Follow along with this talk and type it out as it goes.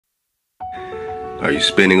Are you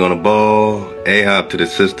spinning on a ball? A-hop to the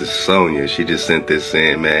sister Sonia. She just sent this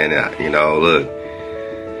in, man. Look.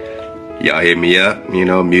 Y'all hit me up,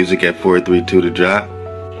 music at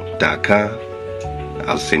 432thedrop.com.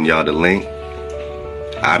 I'll send y'all the link.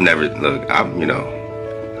 I'm a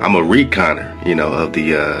reconner,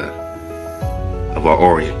 of our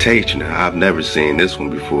orientation. I've never seen this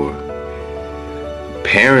one before.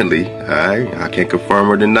 Apparently, I can't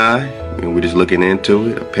confirm or deny. We're just looking into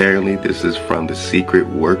it. Apparently, this is from the Secret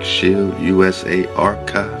Work Shield USA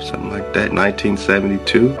Archive, something like that,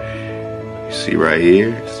 1972. You see right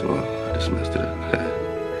here. So I just messed it up.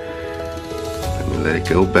 Let me let it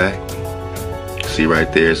go back. See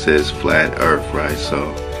right there, it says flat Earth, right?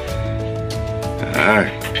 So, all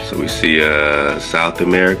right. So we see South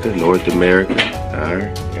America, North America. All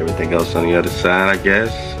right. Everything else on the other side, I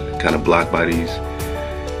guess, kind of blocked by these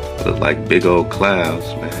look like big old clouds,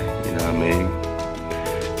 man. You know what I mean?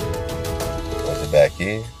 Put it back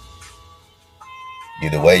here.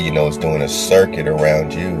 Either way, it's doing a circuit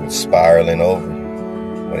around you. It's spiraling over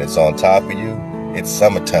you. When it's on top of you, it's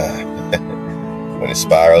summertime. When it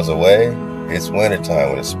spirals away, it's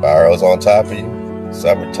wintertime. When it spirals on top of you,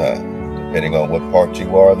 summertime. Depending on what part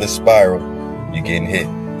you are of this spiral, you're getting hit.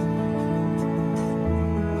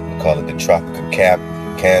 We call it the tropical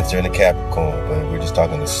Cancer and the Capricorn, but we're just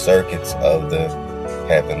talking the circuits of the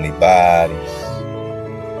heavenly bodies.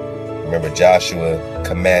 Remember, Joshua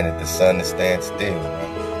commanded the sun to stand still, right?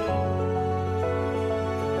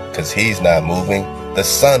 Because he's not moving, the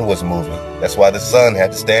sun was moving. That's why the sun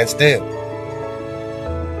had to stand still.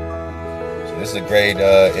 So this is a great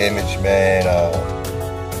image, man.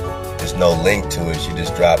 There's no link to it. She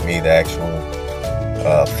just dropped me the actual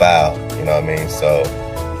file, you know what I mean? So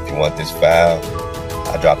if you want this file,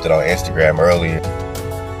 I dropped it on Instagram earlier,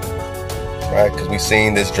 right? Because we've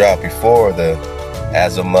seen this drop before, the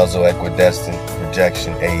azimuthal equidistant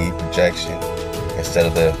projection, AE projection, instead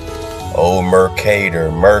of the old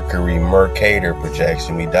Mercator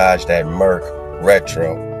projection. We dodged that Merc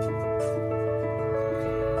retro.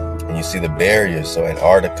 And you see the barrier, so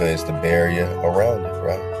Antarctica is the barrier around it,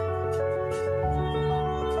 right?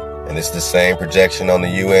 And it's the same projection on the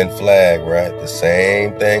UN flag, right? The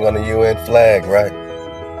same thing on the UN flag, right?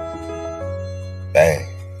 Bang.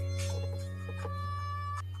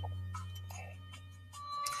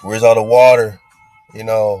 Where's all the water,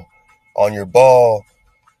 on your ball?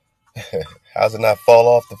 How's it not fall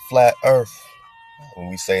off the flat Earth? When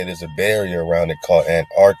we say there's a barrier around it called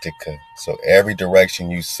Antarctica. So every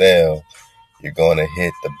direction you sail, you're going to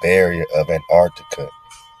hit the barrier of Antarctica.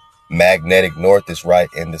 Magnetic north is right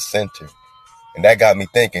in the center. And that got me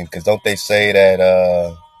thinking, because don't they say that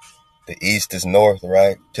the east is north,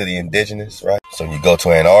 right? To the indigenous, right? So when you go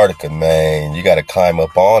to Antarctica, man, you got to climb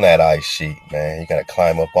up on that ice sheet, man. You got to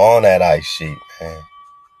climb up on that ice sheet, man.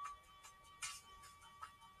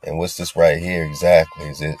 And what's this right here exactly?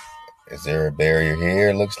 Is there a barrier here,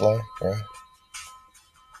 it looks like, right?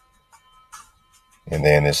 And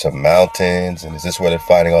then there's some mountains. And is this where they're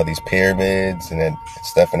finding all these pyramids and then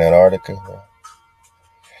stuff in Antarctica? Right?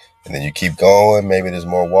 And then you keep going. Maybe there's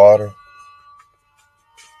more water.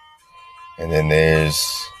 And then there's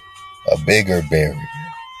a bigger barrier.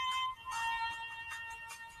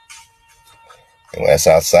 And that's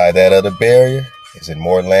outside that other barrier. Is it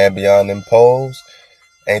more land beyond them poles?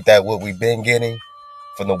 Ain't that what we've been getting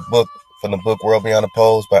from the book World Beyond the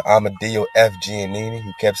Poles by Amadeo F. Giannini,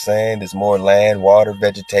 who kept saying there's more land, water,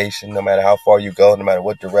 vegetation, no matter how far you go, no matter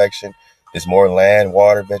what direction, there's more land,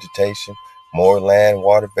 water, vegetation, more land,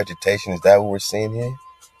 water, vegetation. Is that what we're seeing here?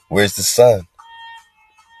 Where's the sun?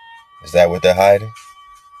 Is that what they're hiding?